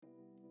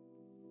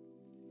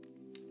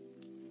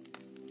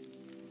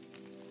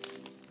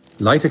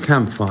Light a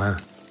campfire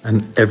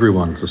and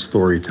everyone's a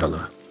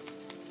storyteller.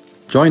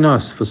 Join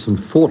us for some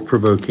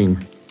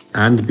thought-provoking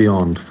and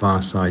beyond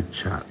fireside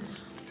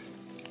chats.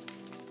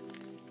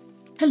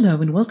 Hello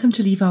and welcome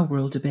to Leave Our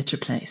World a Better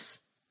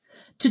Place.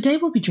 Today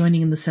we'll be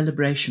joining in the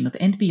celebration of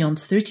And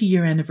Beyond's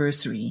 30-year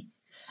anniversary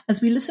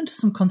as we listen to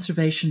some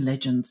conservation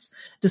legends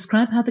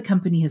describe how the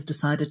company has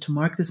decided to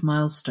mark this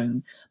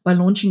milestone by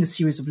launching a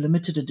series of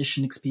limited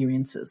edition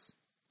experiences.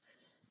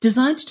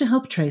 Designed to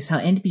help trace how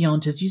And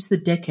Beyond has used the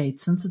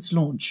decades since its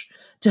launch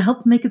to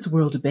help make its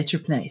world a better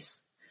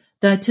place,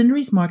 the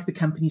itineraries mark the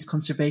company's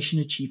conservation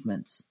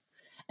achievements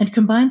and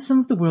combine some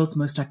of the world's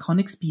most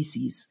iconic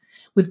species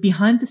with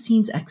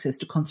behind-the-scenes access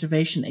to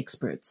conservation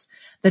experts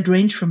that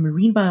range from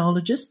marine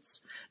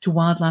biologists to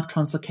wildlife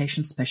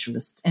translocation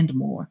specialists and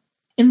more.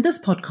 In this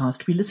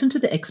podcast, we listen to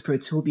the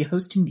experts who will be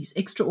hosting these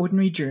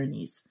extraordinary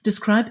journeys,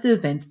 describe the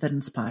events that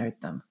inspired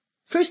them.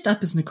 First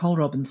up is Nicole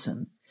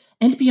Robinson,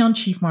 And Beyond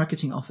Chief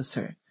Marketing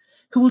Officer,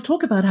 who will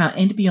talk about how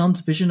And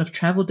Beyond's vision of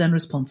travel done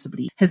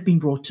responsibly has been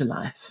brought to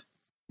life.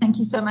 Thank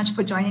you so much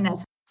for joining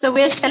us. So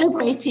we're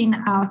celebrating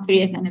our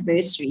 30th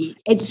anniversary.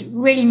 It's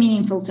really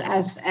meaningful to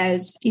us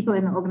as people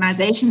in the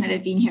organization that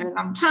have been here a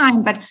long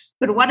time. But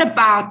what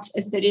about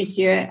a 30th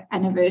year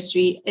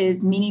anniversary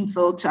is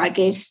meaningful to our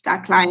guests,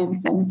 our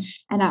clients, and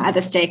our other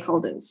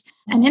stakeholders?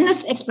 And in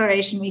this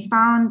exploration, we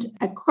found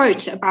a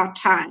quote about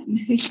time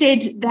who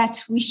said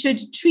that we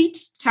should treat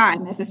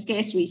time as a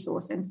scarce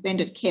resource and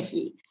spend it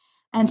carefully.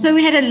 And so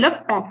we had a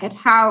look back at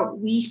how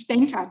we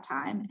spent our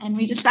time, and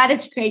we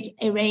decided to create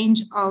a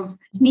range of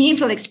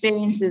meaningful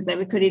experiences that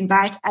we could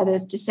invite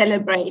others to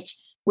celebrate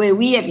where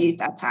we have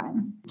used our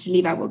time to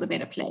leave our world a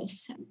better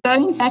place.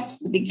 Going back to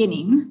the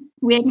beginning,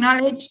 we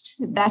acknowledged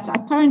that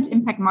our current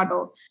impact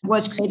model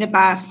was created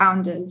by our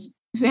founders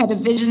who had a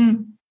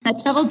vision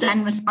that travel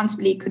done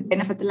responsibly could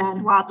benefit the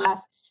land,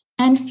 wildlife,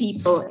 and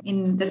people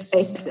in the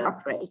space that we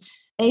operate.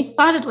 They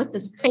started with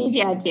this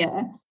crazy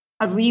idea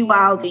of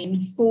rewilding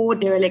 4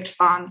 derelict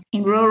farms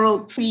in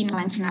rural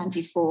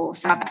pre-1994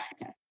 South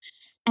Africa.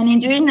 And in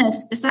doing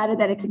this, decided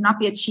that it could not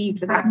be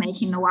achieved without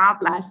making the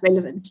wildlife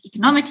relevant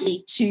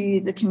economically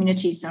to the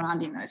communities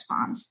surrounding those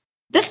farms.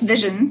 This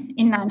vision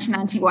in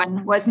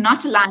 1991 was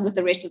not aligned with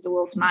the rest of the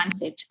world's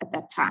mindset at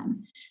that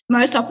time.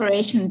 Most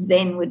operations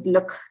then would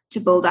look to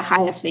build a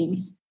higher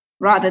fence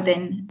rather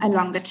than a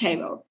longer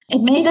table.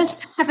 It made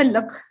us have a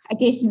look, I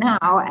guess, now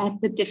at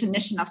the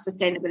definition of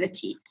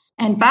sustainability.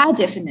 And by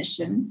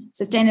definition,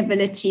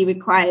 sustainability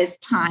requires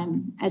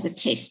time as a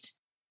test.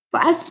 For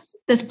us,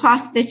 this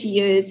past 30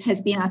 years has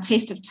been our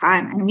test of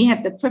time, and we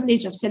have the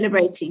privilege of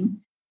celebrating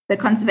the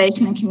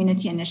conservation and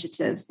community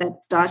initiatives that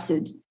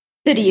started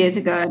 30 years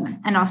ago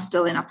and are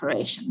still in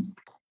operation.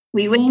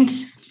 We went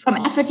from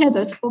Africa,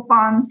 those 4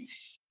 farms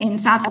in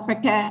South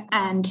Africa,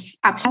 and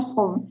our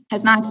platform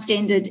has now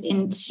extended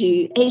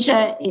into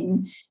Asia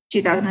in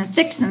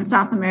 2006 and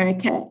South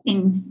America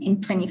in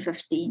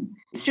 2015.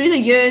 Through the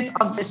years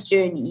of this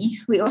journey,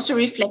 we also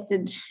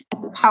reflected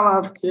at the power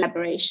of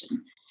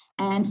collaboration.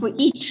 And for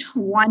each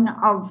one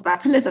of our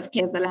pillars of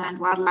care of the land,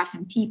 wildlife,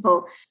 and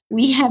people,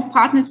 we have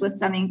partnered with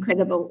some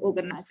incredible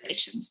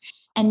organizations.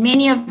 And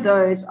many of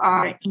those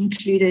are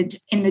included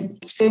in the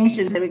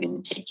experiences that we're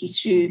going to take you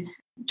through.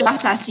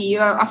 Joss, our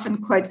CEO,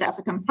 often quotes the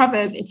African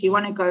proverb, if you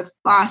want to go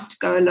fast,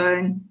 go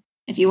alone.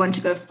 If you want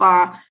to go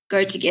far,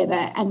 go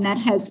together. And that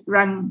has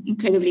rung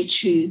incredibly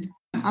true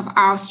of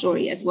our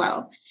story as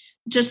well.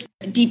 Just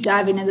deep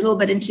diving a little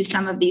bit into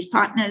some of these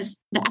partners.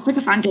 The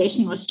Africa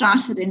Foundation was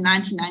started in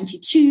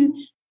 1992,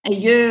 a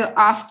year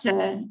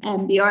after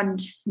And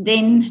Beyond,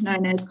 then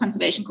known as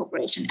Conservation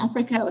Corporation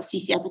Africa, or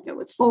CC Africa,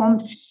 was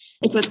formed.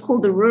 It was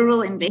called the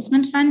Rural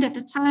Investment Fund at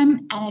the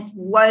time, and it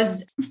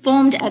was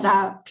formed as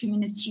our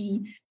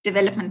community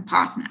development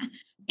partner.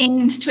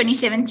 In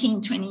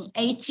 2017,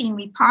 2018,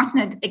 we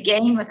partnered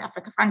again with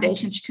Africa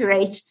Foundation to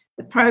create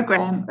the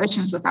program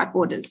Oceans Without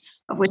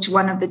Borders, of which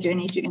one of the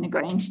journeys we're going to go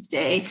into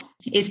today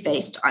is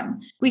based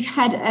on. We've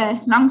had a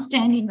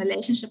long-standing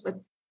relationship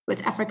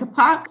with Africa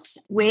Parks,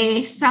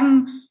 where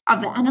some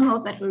of the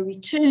animals that were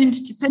returned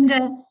to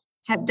Phinda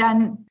have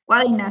done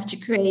well enough to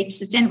create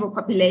sustainable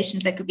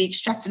populations that could be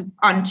extracted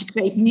on to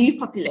create new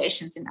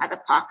populations in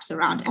other parks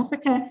around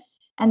Africa.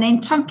 And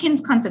then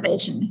Tompkins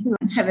Conservation, who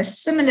have a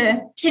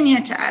similar tenure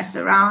to us,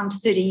 around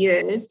 30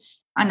 years,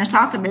 on a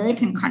South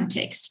American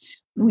context.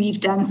 We've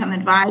done some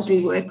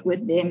advisory work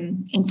with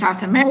them in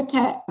South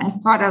America as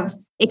part of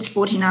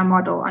exporting our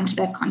model onto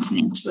that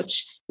continent,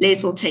 which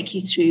Les will take you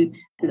through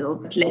a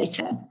little bit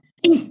later.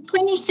 In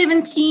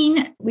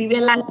 2017, we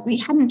realized we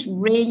hadn't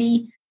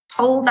really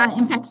told our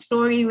impact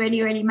story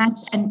really much.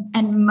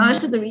 And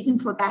most of the reason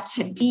for that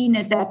had been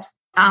is that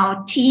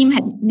our team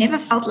had never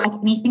felt like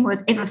anything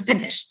was ever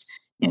finished.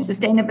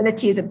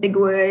 Sustainability is a big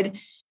word,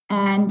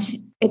 and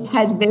it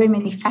has very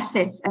many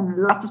facets and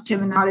lots of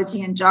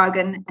terminology and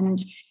jargon, and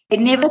it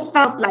never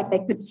felt like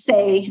they could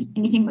say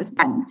anything was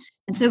done.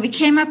 And so we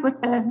came up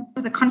with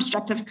a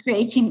construct of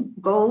creating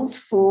goals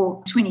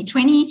for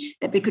 2020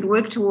 that we could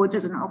work towards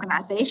as an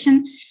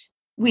organization.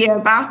 We are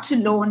about to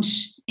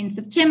launch in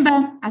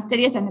September our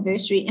 30th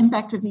anniversary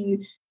impact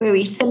review, where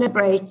we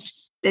celebrate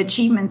the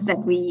achievements that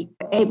we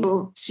were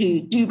able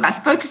to do by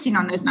focusing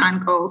on those 9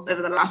 goals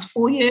over the last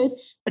 4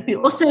 years. But we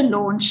also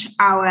launch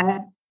our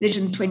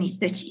Vision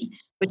 2030,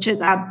 which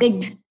is our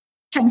big,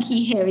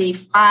 chunky, hairy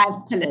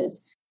 5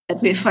 pillars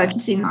that we're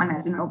focusing on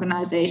as an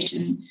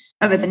organization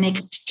over the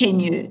next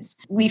 10 years.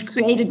 We've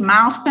created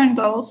milestone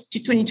goals to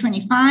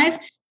 2025,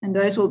 and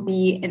those will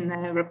be in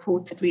the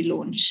report that we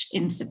launch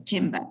in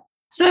September.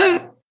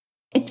 So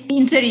it's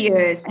been 30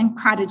 years and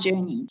quite a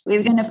journey.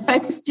 We're going to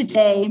focus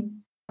today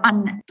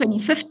on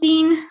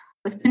 2015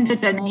 with Pinda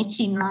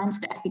donating lines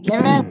to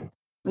Apigera.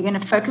 We're going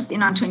to focus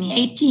in on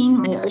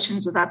 2018, where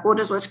Oceans Without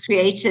Borders was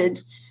created,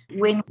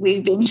 when we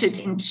ventured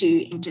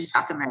into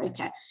South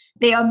America.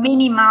 There are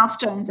many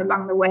milestones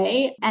along the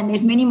way, and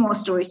there's many more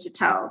stories to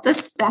tell.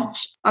 This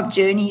batch of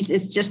journeys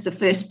is just the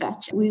first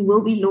batch. We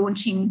will be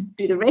launching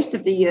through the rest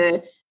of the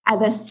year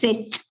other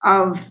sets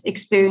of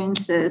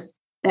experiences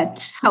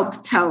that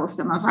help tell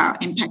some of our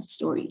impact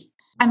stories.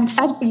 I'm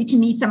excited for you to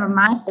meet some of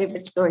my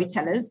favorite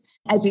storytellers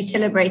as we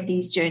celebrate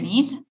these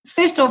journeys.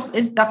 First off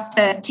is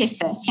Dr.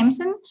 Tessa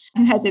Hempson,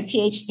 who has a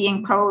PhD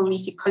in coral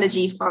reef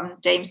ecology from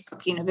James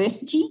Cook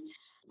University.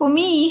 For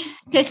me,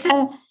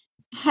 Tessa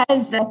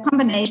has a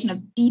combination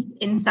of deep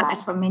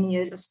insight from many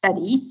years of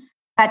study,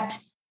 but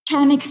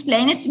can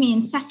explain it to me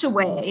in such a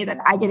way that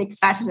I get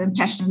excited and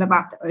passionate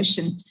about the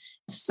ocean.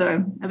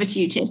 So over to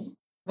you, Tess.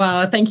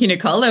 Wow, thank you,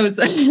 Nicole. That was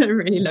a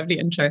really lovely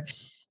intro.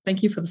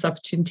 Thank you for this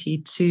opportunity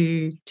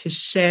to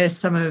share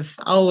some of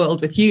our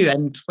world with you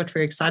and what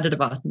we're excited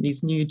about in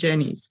these new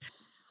journeys.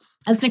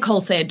 As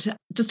Nicole said,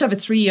 just over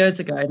 3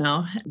 years ago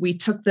now, we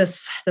took the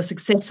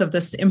success of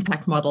this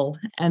impact model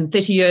and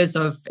 30 years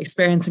of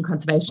experience in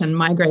conservation and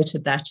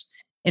migrated that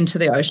into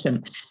the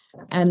ocean.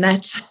 And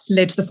that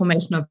led to the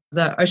formation of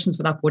the Oceans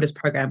Without Borders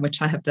program,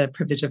 which I have the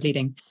privilege of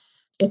leading.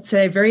 It's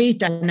a very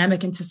dynamic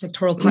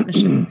intersectoral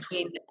partnership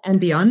between and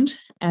beyond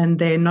and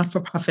their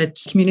not-for-profit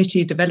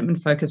community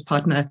development-focused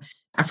partner,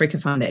 Africa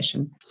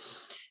Foundation.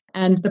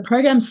 And the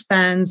program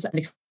spans an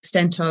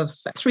extent of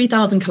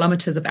 3,000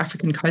 kilometers of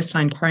African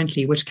coastline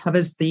currently, which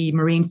covers the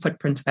marine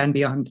footprint of and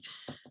beyond.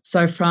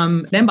 So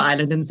from Lemba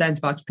Island in the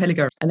Zanzibar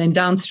archipelago, and then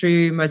down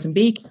through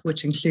Mozambique,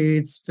 which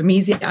includes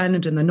Vemizia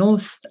Island in the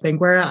north,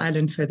 Benguela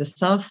Island further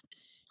south,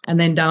 and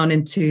then down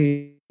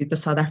into the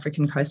South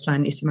African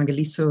coastline,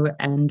 Isimangaliso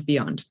and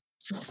beyond.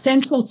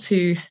 Central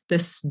to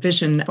this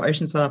vision for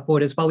Oceans Without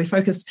Borders, while we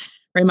focus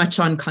very much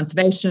on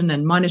conservation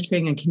and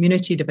monitoring and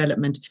community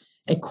development,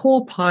 a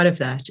core part of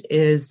that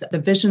is the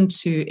vision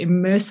to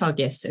immerse our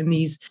guests in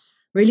these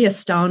really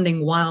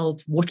astounding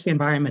wild watery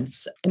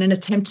environments in an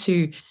attempt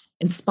to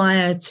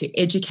inspire, to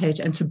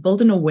educate, and to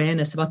build an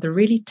awareness about the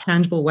really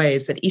tangible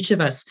ways that each of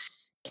us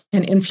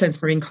can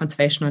influence marine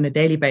conservation on a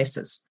daily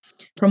basis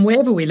from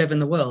wherever we live in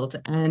the world,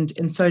 and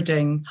in so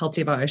doing, help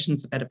leave our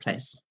oceans a better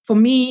place. For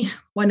me,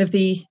 one of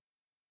the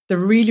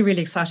really,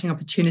 really exciting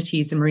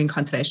opportunities in marine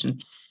conservation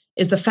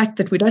is the fact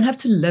that we don't have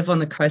to live on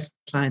the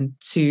coastline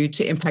to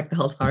impact the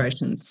health of our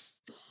oceans.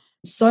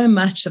 So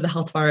much of the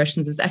health of our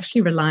oceans is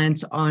actually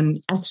reliant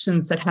on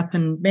actions that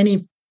happen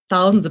many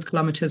thousands of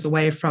kilometers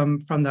away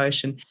from the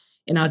ocean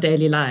in our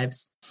daily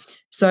lives.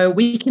 So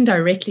we can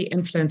directly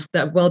influence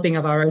the well-being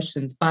of our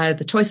oceans by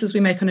the choices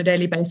we make on a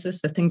daily basis,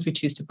 the things we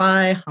choose to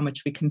buy, how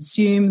much we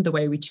consume, the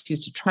way we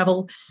choose to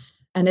travel.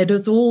 And it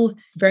is all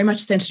very much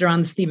centered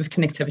around this theme of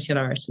connectivity in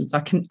our oceans.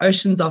 Our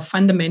oceans are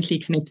fundamentally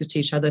connected to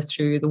each other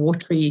through the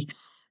watery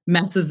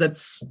masses that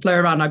flow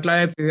around our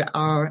globe, through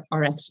our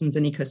actions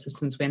and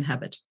ecosystems we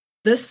inhabit.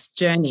 This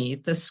journey,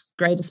 this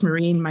greatest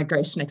marine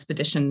migration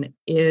expedition,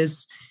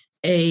 is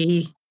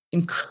an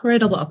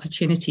incredible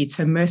opportunity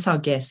to immerse our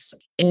guests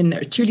in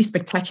a truly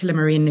spectacular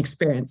marine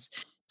experience,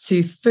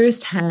 to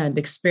firsthand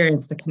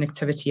experience the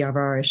connectivity of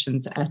our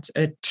oceans at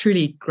a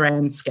truly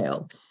grand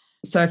scale.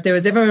 So if there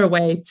was ever a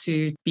way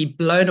to be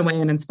blown away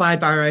and inspired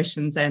by our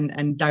oceans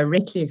and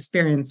directly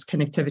experience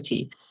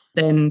connectivity,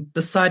 then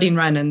the Sardine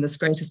Run and this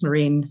greatest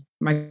marine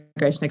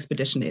migration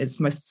expedition is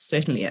most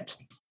certainly it.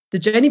 The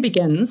journey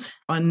begins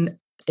on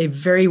a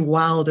very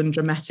wild and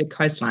dramatic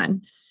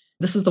coastline.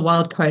 This is the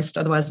Wild Coast,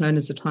 otherwise known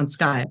as the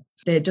Transkei.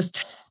 They're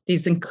just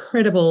these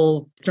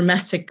incredible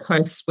dramatic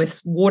coasts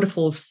with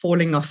waterfalls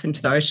falling off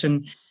into the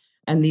ocean,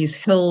 and these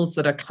hills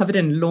that are covered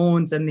in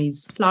lawns and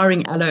these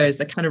flowering aloes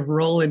that kind of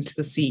roll into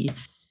the sea.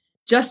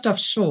 Just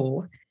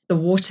offshore, the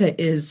water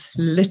is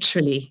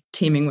literally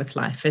teeming with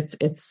life.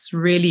 It's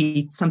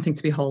really something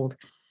to behold.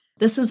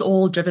 This is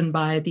all driven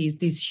by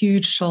these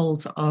huge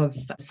shoals of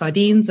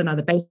sardines and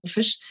other bait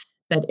fish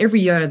that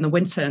every year in the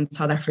winter in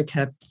South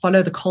Africa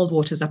follow the cold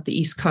waters up the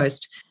east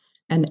coast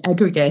and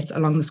aggregate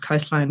along this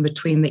coastline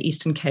between the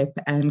Eastern Cape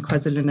and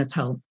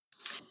KwaZulu-Natal.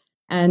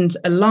 And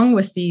along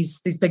with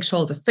these big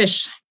shoals of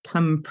fish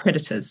come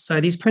predators. So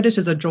these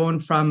predators are drawn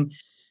from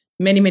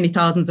many, many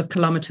thousands of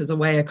kilometers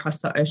away across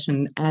the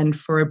ocean. And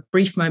for a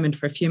brief moment,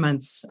 for a few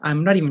months,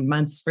 not even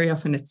months, very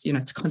often it's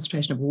a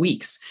concentration of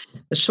weeks.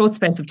 The short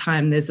space of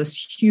time, there's this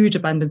huge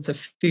abundance of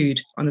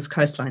food on this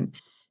coastline.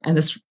 and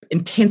this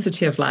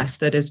intensity of life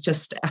that is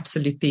just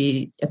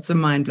absolutely, it's a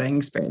mind-blowing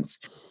experience.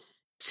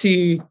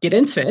 To get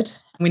into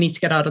it, we need to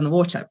get out on the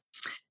water.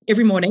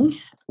 Every morning,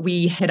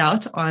 we head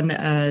out on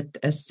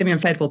a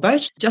semi-inflatable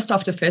boat just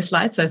after first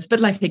light. So it's a bit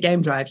like a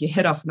game drive. You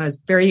head off, and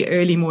those very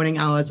early morning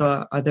hours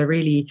are the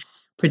really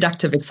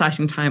productive,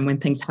 exciting time when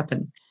things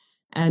happen.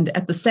 And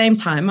at the same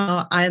time,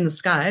 our eye in the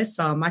sky,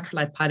 so our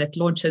microlight pilot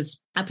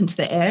launches up into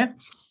the air,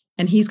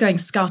 and he's going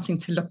scouting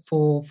to look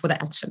for the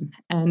action.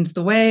 And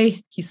the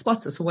way he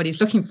spots us, or what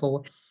he's looking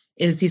for,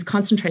 is these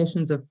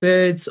concentrations of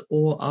birds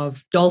or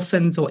of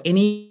dolphins or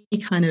any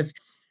kind of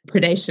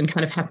predation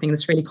kind of happening in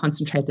this really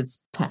concentrated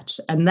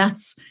patch. And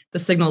that's the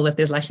signal that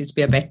there's likely to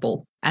be a bait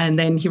ball. And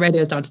then he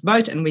radios down to the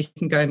boat and we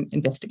can go and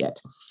investigate.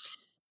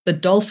 The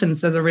dolphins,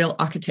 they're the real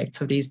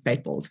architects of these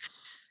bait balls.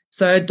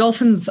 So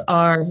dolphins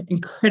are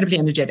incredibly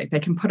energetic.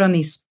 They can put on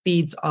these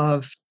speeds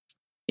of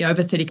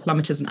over 30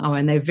 kilometers an hour,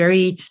 and they're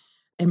very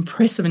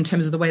impressive in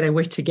terms of the way they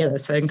work together.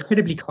 So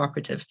incredibly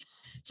cooperative.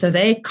 So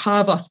they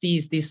carve off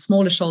these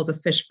smaller shoals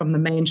of fish from the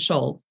main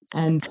shoal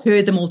and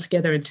herd them all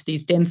together into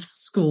these dense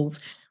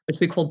schools, which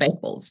we call bait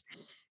balls.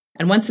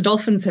 And once the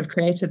dolphins have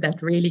created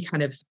that really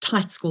kind of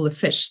tight school of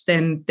fish,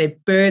 then they're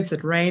birds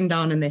that rain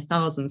down in their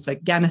thousands. So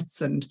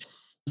gannets and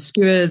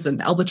skuas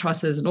and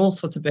albatrosses and all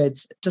sorts of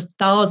birds, just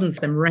thousands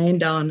of them rain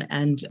down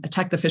and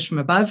attack the fish from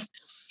above.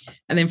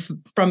 And then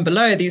from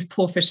below, these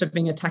poor fish are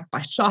being attacked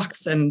by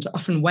sharks and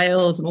often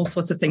whales and all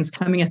sorts of things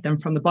coming at them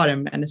from the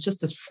bottom. And it's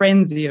just this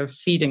frenzy of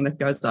feeding that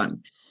goes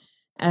on.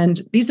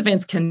 And these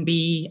events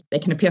they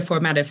can appear for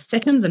a matter of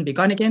seconds and be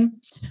gone again,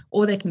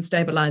 or they can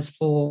stabilize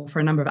for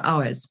a number of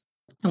hours.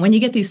 And when you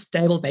get these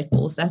stable bait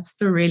balls, that's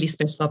the really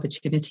special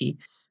opportunity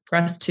for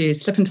us to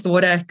slip into the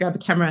water, grab a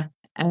camera,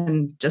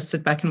 and just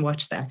sit back and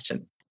watch the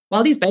action.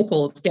 While these bait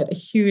balls get a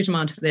huge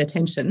amount of their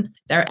attention,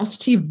 they're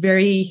actually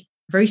very,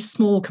 very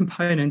small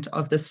component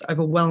of this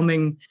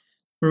overwhelming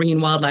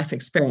marine wildlife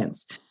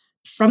experience.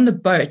 From the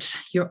boat,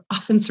 you're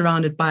often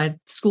surrounded by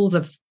schools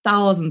of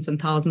thousands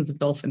and thousands of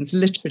dolphins,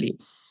 literally.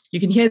 You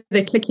can hear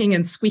their clicking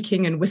and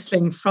squeaking and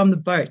whistling from the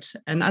boat,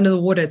 and under the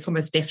water, it's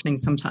almost deafening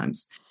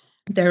sometimes.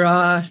 There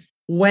are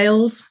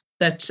whales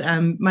that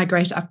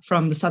migrate up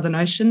from the Southern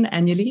Ocean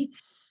annually.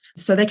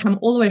 So they come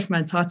all the way from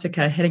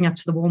Antarctica, heading up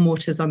to the warm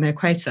waters on the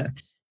equator,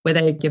 where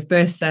they give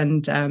birth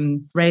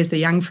and raise their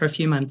young for a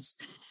few months.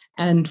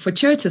 And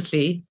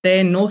fortuitously,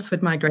 their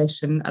northward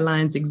migration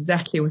aligns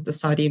exactly with the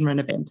sardine run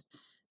event.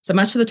 So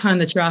much of the time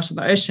that you're out in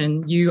the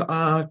ocean, you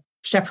are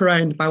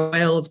chaperoned by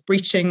whales,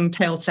 breaching,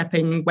 tail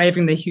slapping,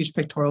 waving their huge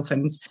pectoral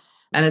fins.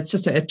 And it's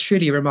just a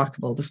truly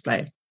remarkable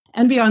display.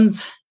 And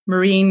Beyond's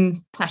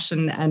marine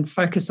passion and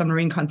focus on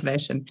marine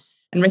conservation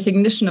and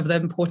recognition of the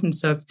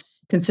importance of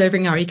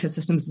conserving our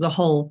ecosystems as a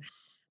whole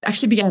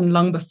actually began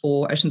long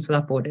before Oceans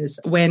Without Borders,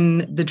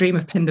 when the dream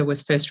of Phinda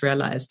was first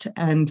realized.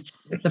 And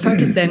the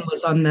focus then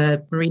was on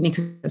the marine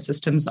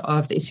ecosystems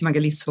of the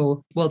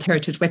Isimangaliso World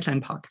Heritage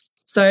Wetland Park.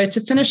 So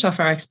to finish off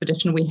our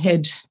expedition, we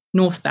head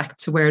north back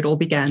to where it all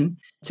began,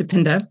 to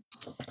Phinda.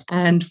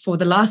 And for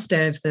the last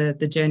day of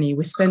the journey,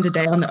 we spend a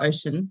day on the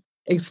ocean,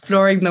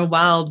 exploring the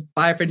wild,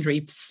 vibrant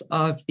reefs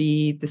of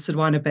the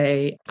Sodwana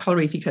Bay coral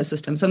reef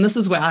ecosystems. And this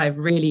is where I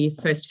really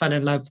first fell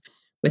in love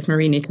with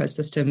marine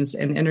ecosystems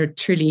in a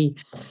truly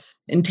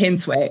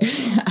intense way.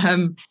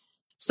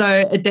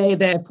 So a day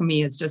there for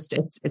me is just,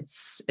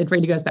 it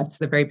really goes back to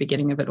the very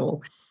beginning of it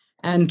all.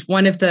 And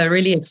one of the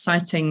really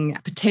exciting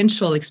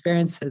potential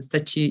experiences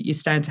that you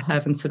stand to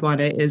have in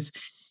Sodwana is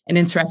an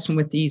interaction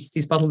with these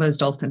bottlenose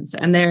dolphins.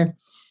 And they're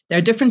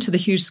different to the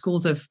huge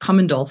schools of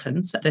common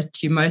dolphins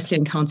that you mostly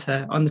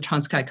encounter on the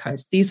Transkei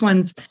coast. These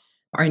ones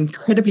are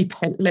incredibly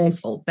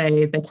playful.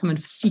 They come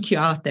and seek you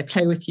out, they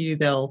play with you,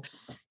 they'll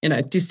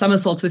do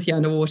somersaults with you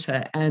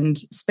underwater. And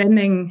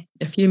spending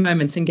a few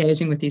moments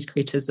engaging with these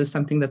creatures is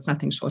something that's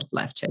nothing short of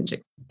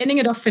life-changing. Ending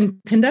it off in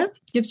Phinda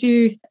gives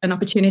you an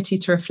opportunity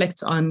to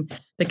reflect on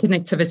the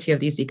connectivity of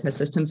these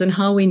ecosystems and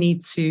how we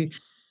need to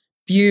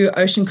view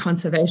ocean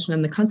conservation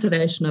and the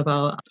conservation of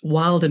our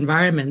wild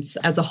environments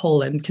as a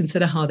whole, and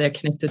consider how they're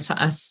connected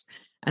to us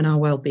and our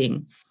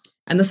well-being.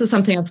 And this is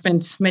something I've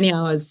spent many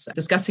hours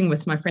discussing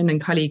with my friend and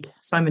colleague,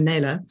 Simon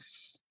Naylor,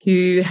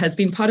 who has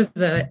been part of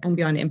the And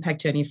Beyond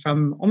Impact journey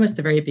from almost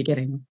the very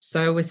beginning.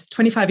 So with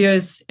 25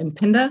 years in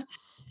Phinda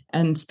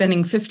and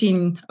spending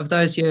 15 of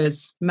those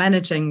years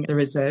managing the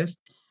reserve,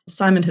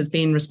 Simon has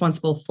been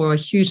responsible for a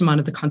huge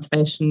amount of the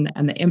conservation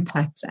and the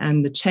impact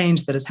and the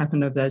change that has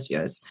happened over those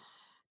years.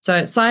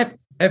 So, Si,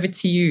 over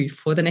to you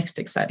for the next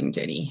exciting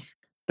journey.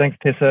 Thanks,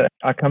 Tessa.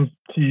 I come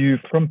to you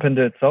from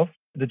Phinda itself.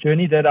 The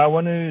journey that I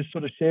want to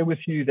sort of share with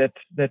you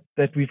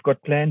that we've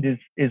got planned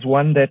is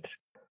one that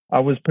I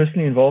was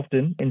personally involved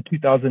in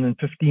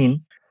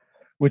 2015,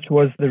 which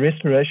was the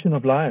restoration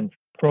of lions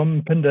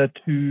from Phinda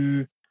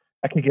to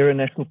Akagera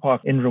National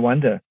Park in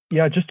Rwanda.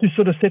 Yeah, just to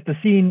sort of set the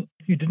scene,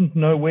 if you didn't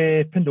know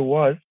where Phinda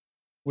was,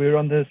 we're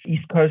on the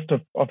east coast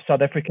of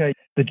South Africa.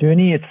 The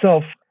journey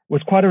itself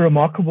was quite a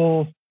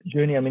remarkable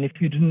journey. I mean, if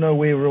you didn't know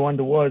where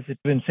Rwanda was, it's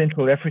in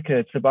Central Africa.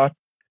 It's about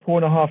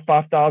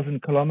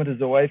 4,500 kilometers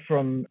away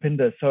from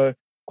Phinda. So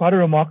quite a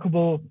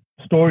remarkable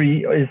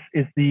story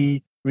is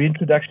the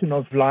reintroduction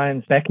of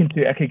lions back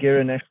into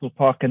Akagera National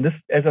Park. And this,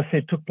 as I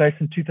said, took place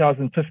in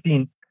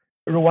 2015.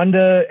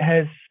 Rwanda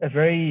has a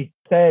very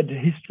sad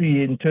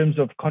history in terms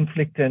of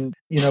conflict. And,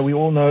 we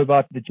all know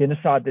about the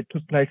genocide that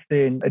took place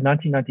there in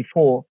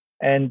 1994.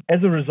 And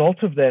as a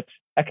result of that,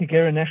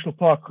 Akagera National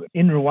Park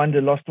in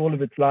Rwanda lost all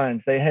of its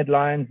lions. They had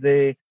lions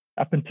there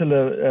up until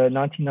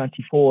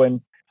 1994.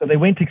 And so they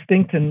went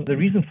extinct. And the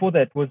reason for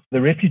that was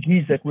the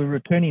refugees that were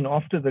returning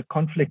after the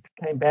conflict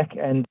came back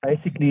and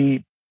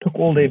basically took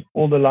all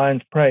the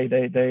lions' prey.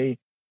 They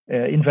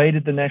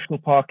invaded the national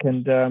park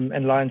and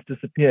lions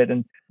disappeared.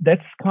 And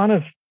that's kind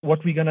of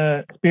what we're going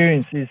to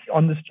experience is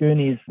on this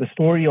journey is the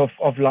story of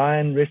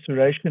lion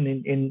restoration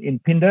in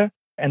Pinda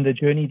and the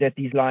journey that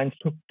these lions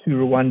took to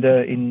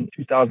Rwanda in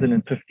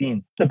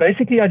 2015. So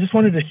basically, I just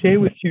wanted to share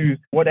with you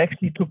what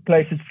actually took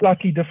place. It's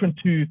slightly different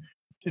to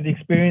the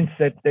experience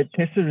that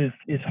Tessa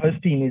is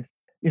hosting.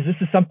 Is this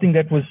is something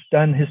that was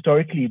done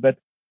historically, but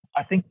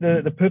I think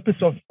the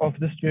purpose of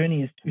this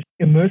journey is to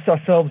immerse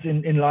ourselves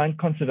in lion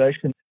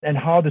conservation and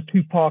how the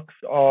two parks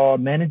are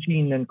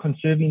managing and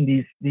conserving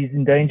these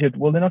endangered.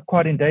 Well, they're not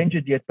quite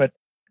endangered yet, but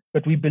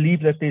we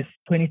believe that there's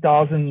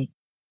 20,000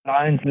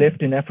 lions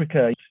left in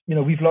Africa.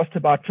 We've lost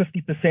about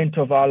 50%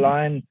 of our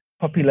lion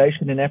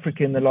population in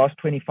Africa in the last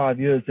 25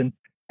 years. And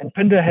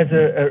Pinda has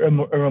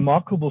a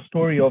remarkable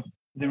story of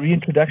the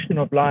reintroduction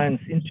of lions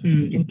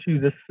into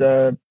this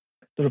sort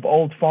of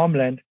old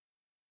farmland.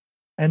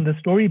 And the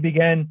story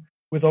began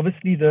with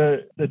obviously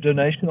the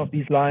donation of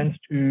these lions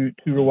to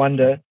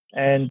Rwanda.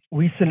 And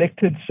we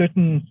selected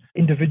certain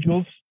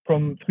individuals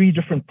from 3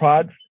 different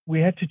prides. We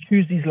had to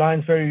choose these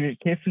lions very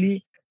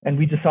carefully, and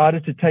we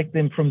decided to take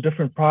them from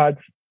different prides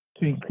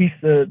to increase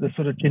the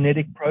sort of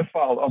genetic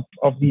profile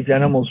of these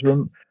animals.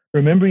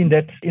 Remembering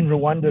that in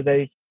Rwanda,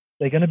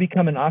 they're going to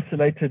become an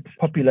isolated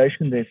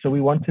population there. So we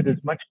wanted as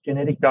much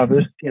genetic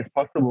diversity as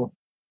possible.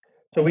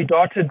 So we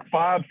darted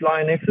 5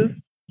 lionesses.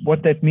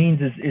 What that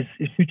means is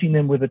shooting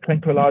them with a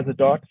tranquilizer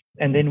dart,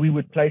 and then we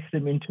would place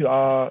them into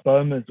our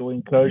bomas or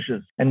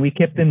enclosures. And we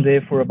kept them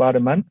there for about a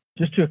month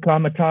just to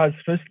acclimatize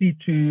firstly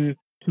to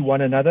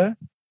one another,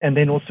 and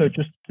then also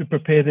just to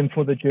prepare them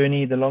for the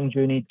long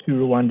journey to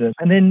Rwanda.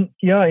 And then,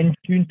 in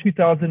June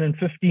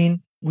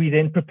 2015, we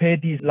then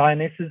prepared these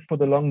lionesses for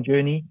the long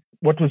journey.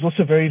 What was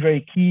also very,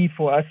 very key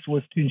for us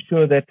was to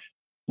ensure that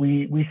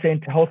we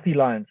sent healthy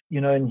lions,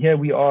 and here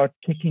we are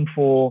checking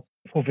for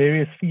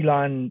various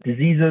feline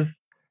diseases.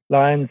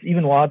 Lions,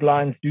 even wild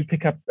lions, do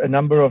pick up a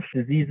number of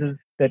diseases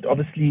that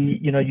obviously,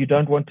 you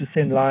don't want to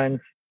send lions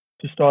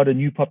to start a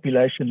new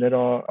population that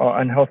are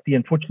unhealthy.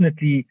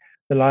 Unfortunately,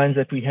 the lions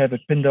that we have at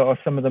Pinda are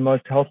some of the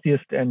most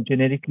healthiest and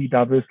genetically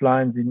diverse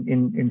lions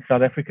in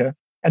South Africa.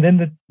 And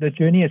then the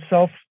journey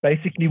itself,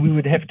 basically, we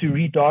would have to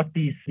redart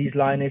these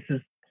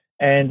lionesses,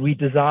 and we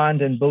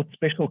designed and built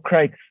special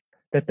crates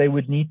that they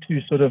would need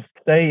to sort of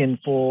stay in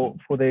for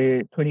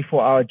their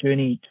 24-hour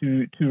journey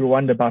to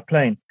Rwanda by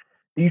plane.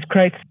 These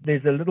crates,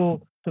 there's a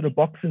little sort of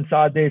box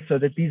inside there so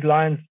that these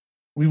lions,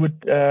 we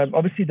would,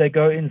 obviously they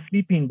go in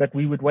sleeping, but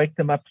we would wake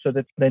them up so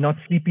that they're not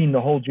sleeping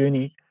the whole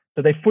journey.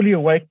 So they're fully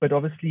awake, but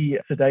obviously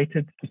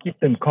sedated to keep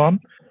them calm.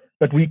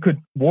 But we could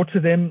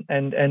water them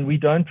and we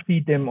don't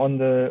feed them on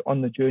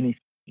the journey.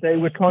 They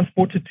were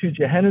transported to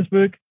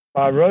Johannesburg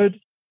by road,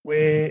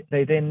 where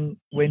they then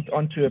went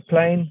onto a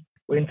plane,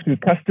 went through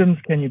customs,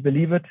 can you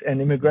believe it,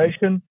 and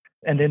immigration.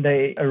 And then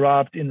they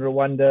arrived in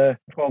Rwanda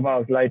 12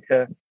 hours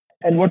later.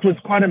 And what was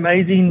quite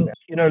amazing,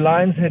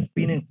 lions had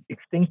been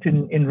extinct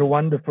in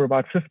Rwanda for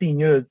about 15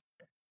 years.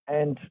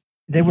 And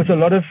there was a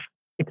lot of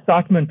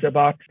excitement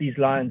about these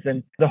lions.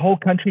 And the whole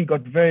country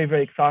got very,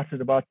 very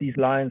excited about these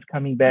lions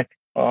coming back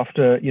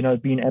after,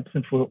 being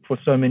absent for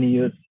so many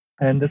years.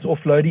 And this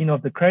offloading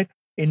of the crates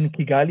in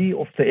Kigali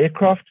off the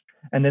aircraft,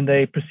 and then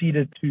they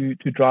proceeded to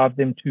drive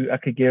them to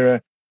Akagera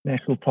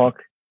National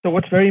Park. So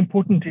what's very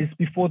important is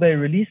before they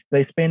release,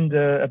 they spend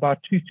about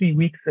 2-3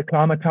 weeks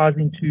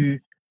acclimatizing to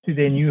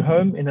their new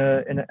home in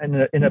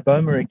a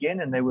boma again,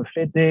 and they were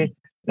fed there.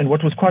 And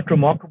what was quite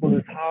remarkable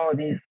is how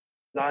these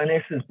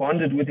lionesses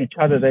bonded with each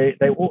other.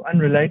 They're all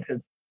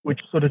unrelated, which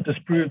sort of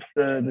disproves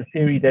the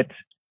theory that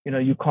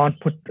you can't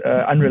put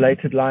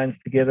unrelated lions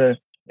together,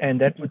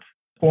 and that would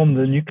form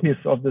the nucleus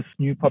of this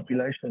new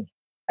population.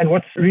 And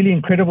what's really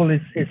incredible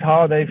is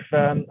how they've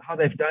done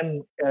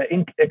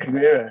in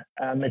Akagera.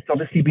 It's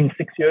obviously been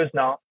 6 years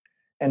now,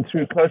 and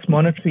through close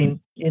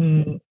monitoring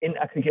in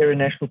Akagera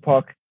National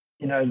Park,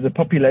 the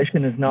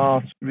population has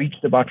now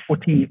reached about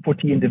 40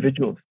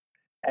 individuals.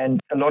 And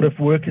a lot of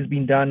work has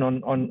been done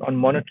on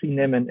monitoring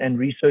them and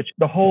research.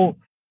 The whole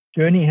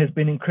journey has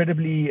been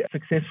incredibly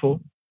successful.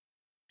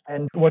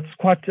 And what's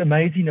quite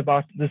amazing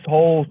about this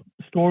whole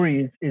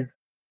story is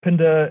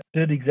Pinda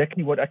did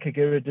exactly what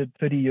Akagera did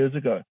 30 years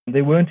ago.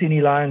 There weren't any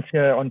lions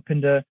here on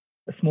Pinda.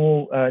 A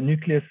small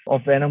nucleus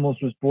of animals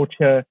was brought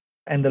here,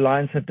 and the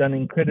lions have done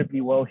incredibly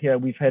well here.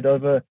 We've had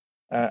over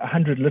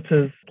 100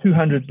 litters,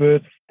 200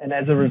 births, and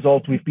as a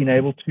result, we've been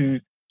able to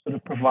sort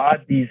of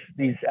provide these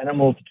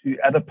animals to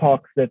other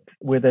parks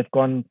where they've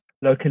gone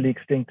locally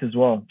extinct as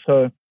well.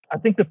 So I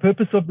think the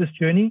purpose of this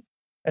journey,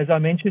 as I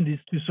mentioned, is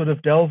to sort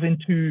of delve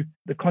into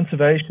the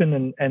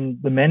conservation and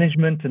the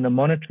management and the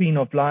monitoring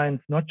of lions,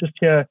 not just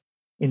here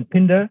in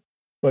Phinda,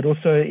 but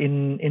also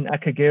in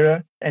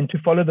Akagera, and to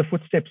follow the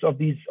footsteps of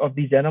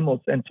these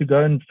animals and to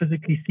go and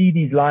physically see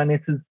these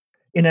lionesses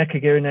in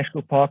Akagera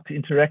National Park, to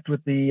interact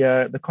with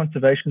the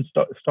conservation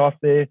staff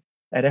there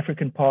at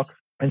African parks.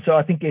 And so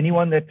I think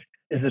anyone that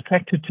is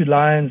attracted to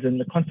lions and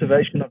the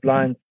conservation of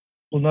lions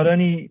will not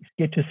only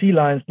get to see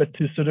lions, but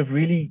to sort of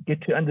really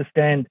get to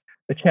understand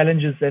the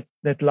challenges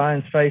that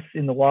lions face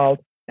in the wild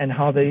and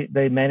how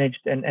they managed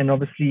and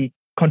obviously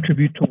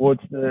contribute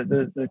towards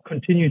the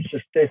continued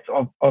success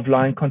of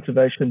lion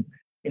conservation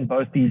in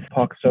both these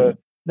parks. So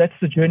that's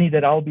the journey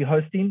that I'll be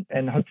hosting,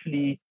 and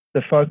hopefully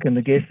the folk and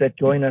the guests that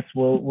join us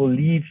will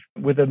leave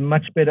with a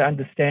much better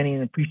understanding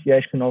and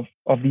appreciation of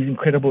these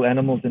incredible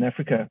animals in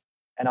Africa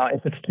and our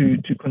efforts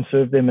to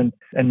conserve them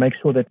and make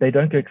sure that they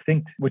don't go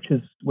extinct, which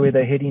is where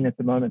they're heading at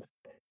the moment.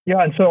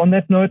 Yeah, and so on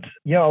that note,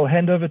 I'll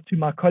hand over to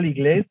my colleague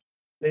Les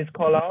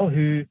Carlisle,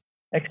 who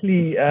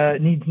actually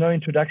needs no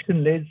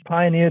introduction. Les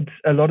pioneered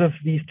a lot of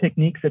these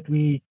techniques that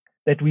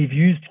we've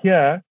used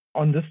here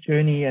on this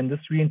journey and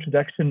this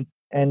reintroduction.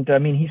 And I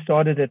mean, he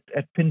started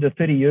at Phinda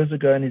 30 years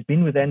ago and has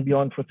been with And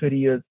Beyond for 30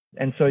 years.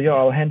 And so,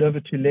 I'll hand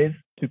over to Les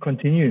to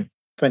continue.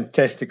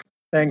 Fantastic.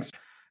 Thanks.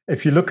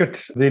 If you look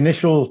at the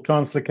initial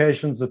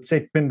translocations that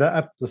set Phinda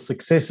up, the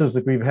successes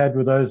that we've had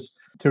with those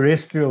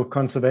terrestrial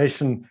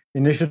conservation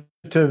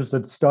initiatives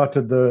that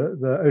started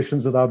the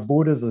Oceans Without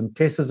Borders and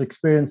Tessa's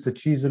experience that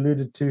she's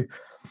alluded to,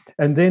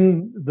 and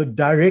then the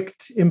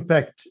direct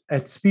impact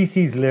at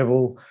species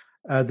level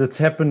that's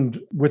happened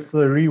with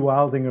the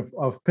rewilding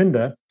of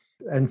Phinda.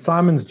 And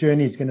Simon's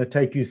journey is going to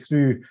take you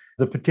through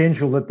the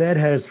potential that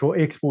has for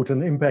export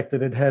and the impact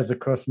that it has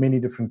across many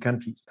different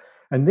countries.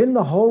 And then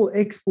the whole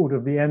export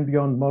of the And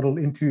Beyond model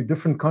into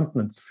different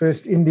continents,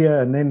 first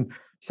India and then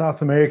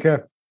South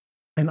America.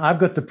 And I've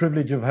got the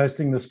privilege of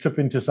hosting this trip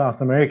into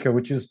South America,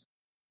 which is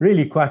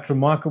really quite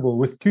remarkable.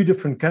 With two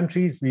different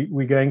countries,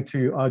 we're going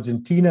to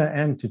Argentina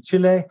and to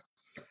Chile.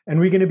 And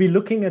we're going to be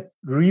looking at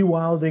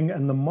rewilding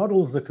and the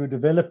models that were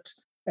developed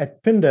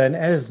at Phinda. And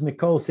as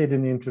Nicole said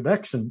in the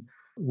introduction,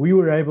 we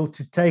were able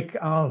to take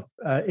our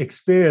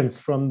experience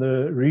from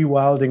the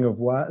rewilding of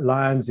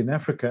lions in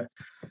Africa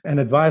and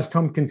advise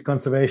Tompkins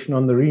Conservation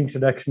on the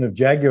reintroduction of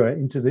jaguar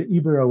into the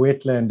Iberá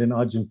wetland in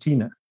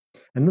Argentina.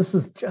 And this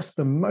is just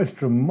the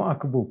most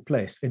remarkable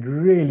place. It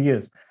really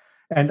is.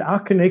 And our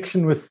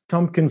connection with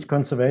Tompkins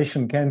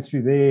Conservation came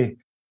through their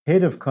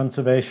head of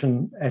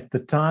conservation at the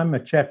time, a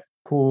chap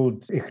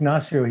called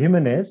Ignacio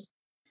Jimenez.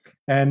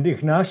 And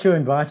Ignacio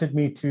invited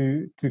me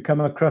to come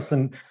across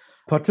and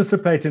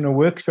participate in a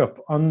workshop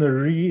on the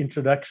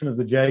reintroduction of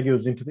the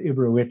jaguars into the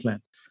Iberá wetland.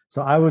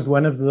 So I was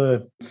one of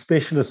the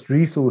specialist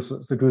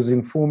resources that was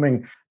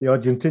informing the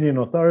Argentinian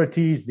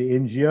authorities, the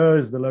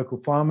NGOs, the local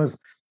farmers.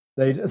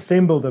 They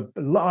assembled a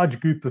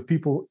large group of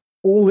people,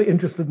 all the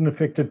interested and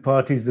affected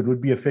parties that would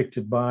be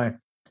affected by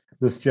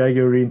this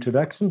jaguar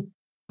reintroduction.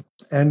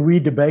 And we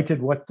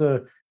debated what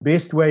the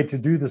best way to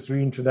do this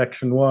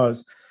reintroduction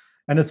was.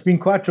 And it's been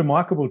quite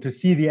remarkable to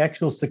see the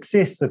actual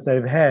success that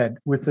they've had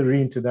with the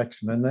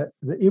reintroduction. And the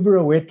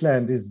Iberá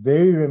wetland is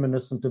very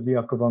reminiscent of the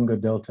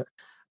Okavango Delta.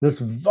 This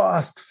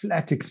vast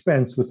flat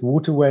expanse with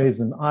waterways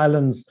and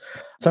islands,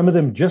 some of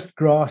them just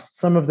grass,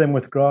 some of them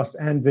with grass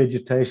and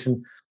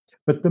vegetation,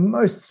 but the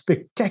most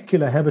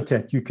spectacular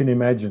habitat you can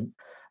imagine,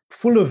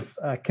 full of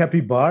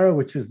capybara,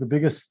 which is the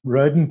biggest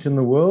rodent in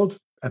the world,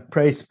 a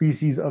prey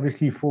species,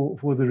 obviously, for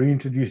the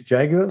reintroduced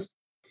jaguars.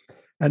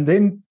 And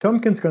then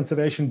Tompkins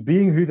Conservation,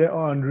 being who they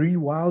are and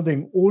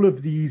rewilding all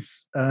of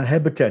these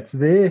habitats,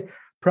 their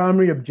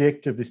primary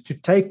objective is to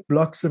take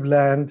blocks of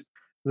land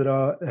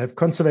that have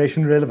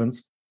conservation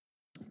relevance,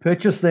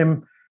 purchase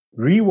them,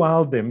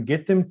 rewild them,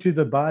 get them to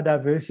the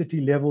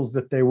biodiversity levels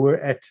that they were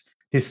at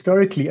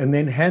historically, and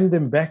then hand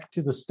them back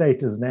to the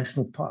state as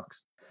national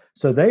parks.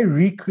 So they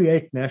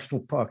recreate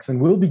national parks,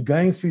 and we'll be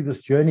going through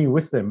this journey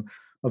with them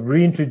of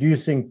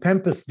reintroducing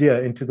pampas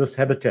deer into this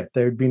habitat.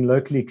 They had been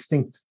locally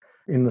extinct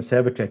in this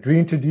habitat,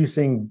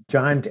 reintroducing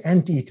giant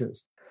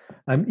anteaters,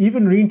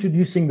 even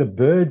reintroducing the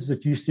birds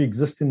that used to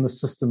exist in the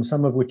system,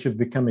 some of which have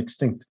become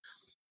extinct.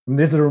 And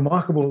there's a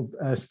remarkable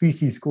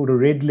species called a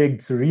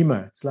red-legged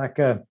Cerema. It's like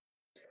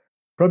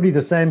probably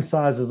the same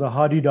size as a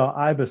Hadida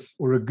ibis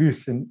or a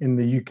goose in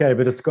the UK,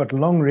 but it's got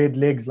long red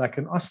legs like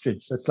an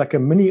ostrich. So it's like a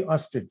mini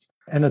ostrich,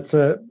 and it's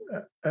a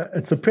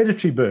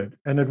predatory bird,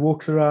 and it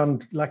walks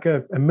around like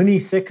a mini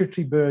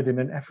secretary bird in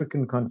an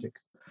African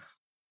context.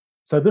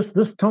 So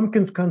this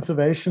Tompkins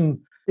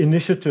Conservation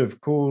initiative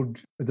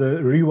called the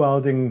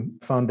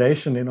Rewilding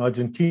Foundation in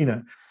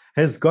Argentina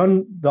has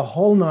gone the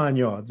whole 9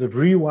 yards of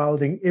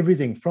rewilding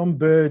everything from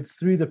birds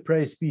through the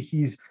prey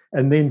species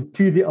and then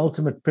to the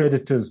ultimate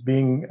predators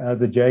being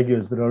the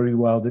jaguars that are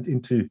rewilded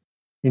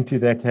into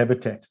that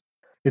habitat.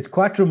 It's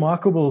quite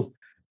remarkable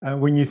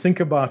when you think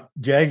about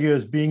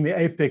jaguars being the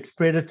apex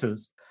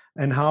predators,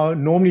 and how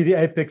normally the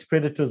apex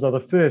predators are the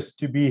first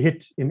to be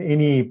hit in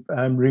any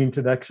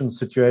reintroduction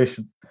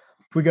situation.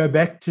 If we go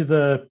back to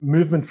the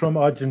movement from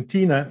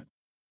Argentina,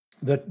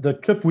 the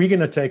trip we're going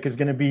to take is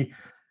going to be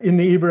in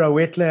the Ibera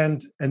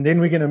wetland, and then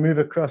we're going to move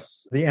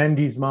across the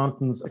Andes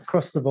Mountains,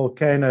 across the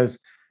volcanoes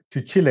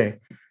to Chile.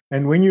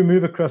 And when you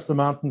move across the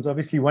mountains,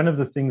 obviously one of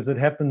the things that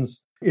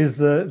happens is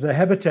the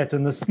habitat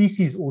and the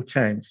species all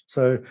change.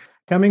 So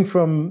coming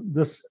from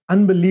this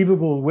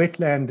unbelievable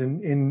wetland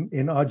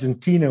in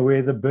Argentina,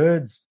 where the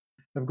birds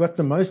have got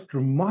the most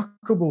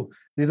remarkable,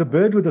 there's a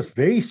bird with this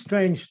very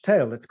strange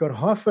tail. It's got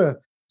half a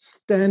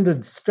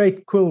standard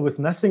straight quill with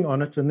nothing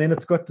on it, and then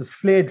it's got this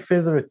flared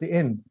feather at the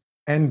end.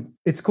 And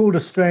it's called a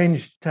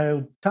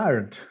strange-tailed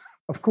tyrant,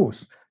 of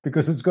course,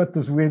 because it's got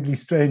this weirdly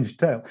strange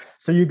tail.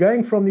 So you're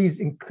going from these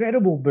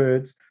incredible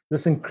birds,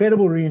 this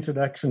incredible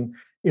reintroduction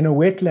in a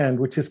wetland,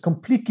 which is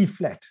completely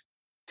flat,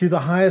 to the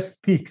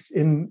highest peaks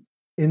in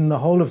the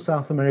whole of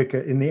South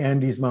America, in the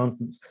Andes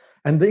Mountains,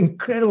 and the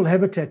incredible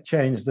habitat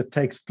change that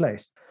takes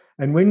place.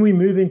 And when we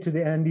move into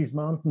the Andes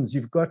Mountains,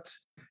 you've got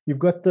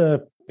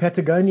the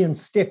Patagonian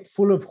steppe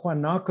full of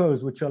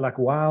guanacos, which are like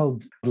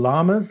wild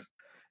llamas,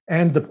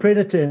 and the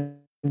predator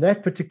in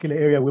that particular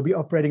area will be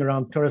operating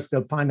around Torres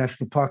del Paine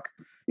National Park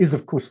is,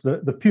 of course,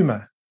 the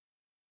puma.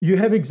 You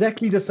have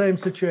exactly the same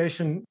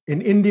situation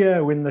in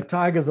India when the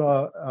tigers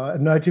are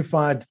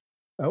notified,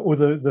 or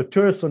the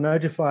tourists are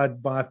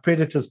notified by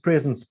predators'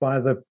 presence by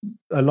the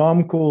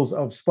alarm calls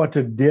of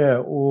spotted deer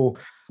or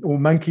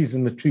monkeys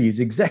in the trees.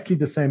 Exactly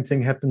the same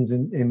thing happens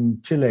in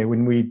Chile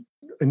when we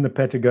in the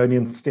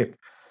Patagonian steppe.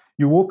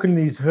 You walk in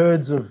these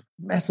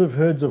massive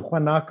herds of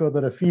guanaco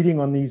that are feeding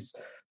on these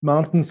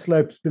mountain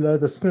slopes below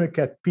the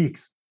snow-capped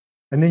peaks.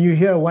 And then you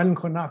hear one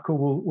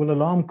guanaco will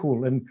alarm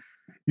call, and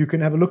you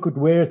can have a look at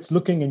where it's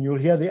looking, and you'll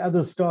hear the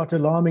others start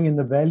alarming in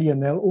the valley,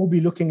 and they'll all be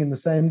looking in the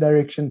same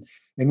direction.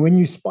 And when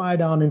you spy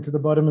down into the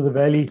bottom of the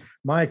valley,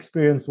 my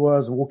experience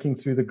was walking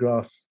through the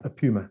grass, a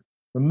puma.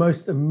 The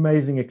most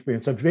amazing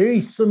experience. A very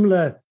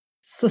similar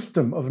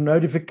system of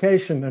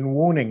notification and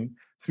warning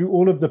through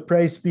all of the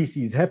prey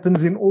species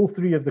happens in all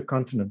three of the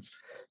continents.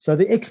 So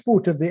the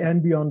export of the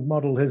and beyond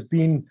model has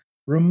been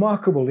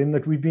remarkable in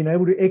that we've been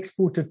able to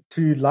export it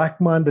to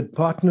like-minded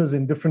partners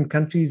in different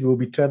countries. We'll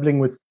be traveling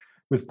with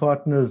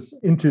partners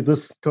into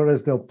this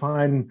Torres del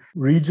Paine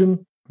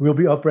region. We'll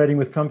be operating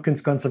with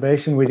Tompkins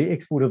Conservation, where the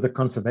export of the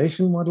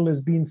conservation model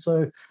has been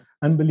so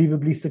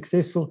unbelievably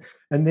successful.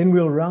 And then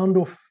we'll round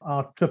off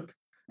our trip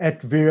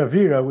at Vera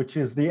Vera, which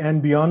is the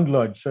and beyond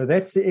lodge. So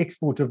that's the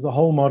export of the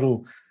whole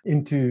model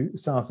into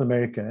South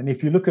America. And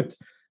if you look at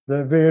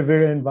the Vera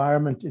Vera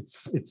environment,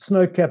 it's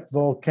snow-capped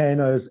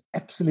volcanoes,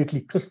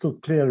 absolutely crystal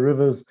clear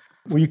rivers,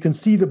 where you can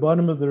see the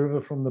bottom of the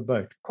river from the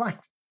boat. Quite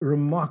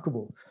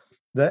remarkable.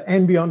 The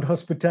and beyond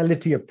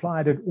hospitality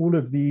applied at all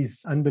of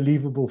these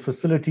unbelievable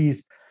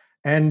facilities,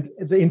 and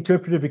the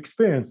interpretive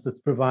experience that's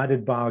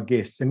provided by our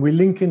guests. And we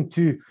link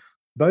into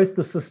both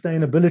the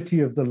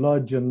sustainability of the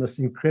lodge and this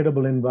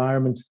incredible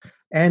environment,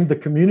 and the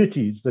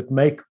communities that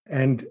make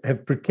and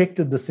have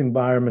protected this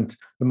environment,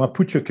 the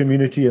Mapuche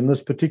community in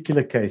this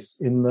particular case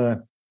in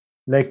the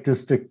Lake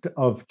District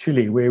of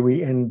Chile, where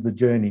we end the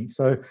journey.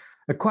 So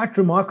a quite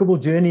remarkable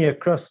journey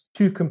across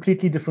two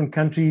completely different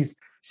countries,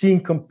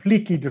 seeing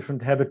completely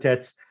different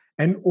habitats,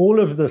 and all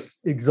of this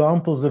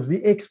examples of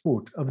the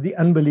export of the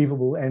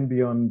unbelievable and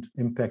beyond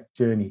impact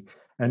journey.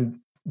 And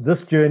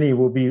this journey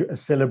will be a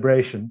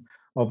celebration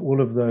of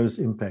all of those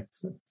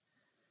impacts.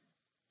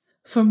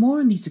 For more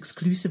on these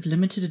exclusive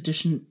limited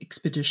edition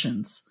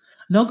expeditions,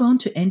 log on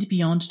to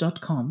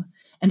andbeyond.com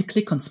and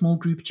click on Small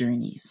Group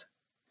Journeys.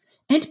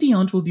 And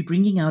Beyond will be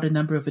bringing out a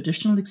number of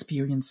additional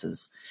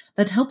experiences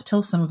that help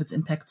tell some of its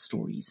impact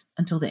stories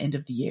until the end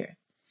of the year.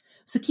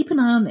 So keep an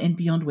eye on the And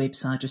Beyond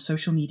website or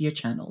social media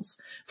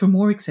channels for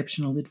more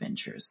exceptional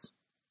adventures.